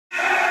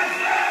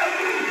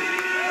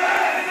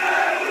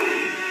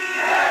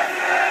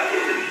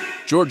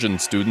Georgian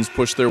students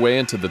pushed their way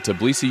into the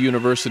Tbilisi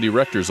University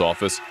rector's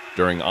office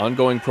during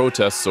ongoing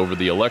protests over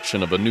the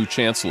election of a new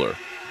chancellor.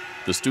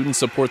 The students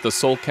support the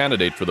sole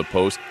candidate for the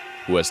post,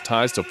 who has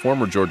ties to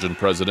former Georgian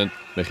President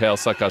Mikheil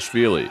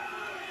Saakashvili.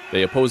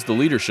 They oppose the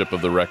leadership of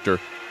the rector,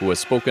 who has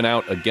spoken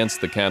out against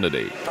the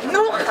candidate.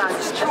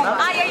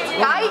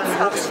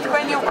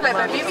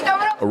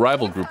 A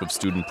rival group of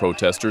student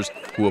protesters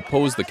who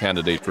oppose the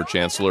candidate for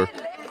chancellor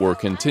were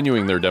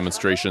continuing their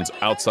demonstrations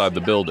outside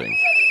the building.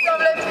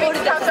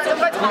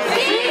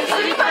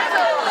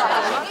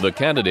 The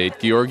candidate,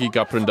 Georgian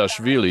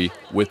President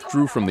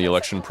withdrew from the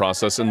election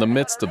process in the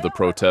midst of the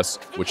protests,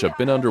 which have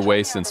been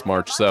underway since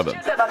March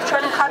 7th.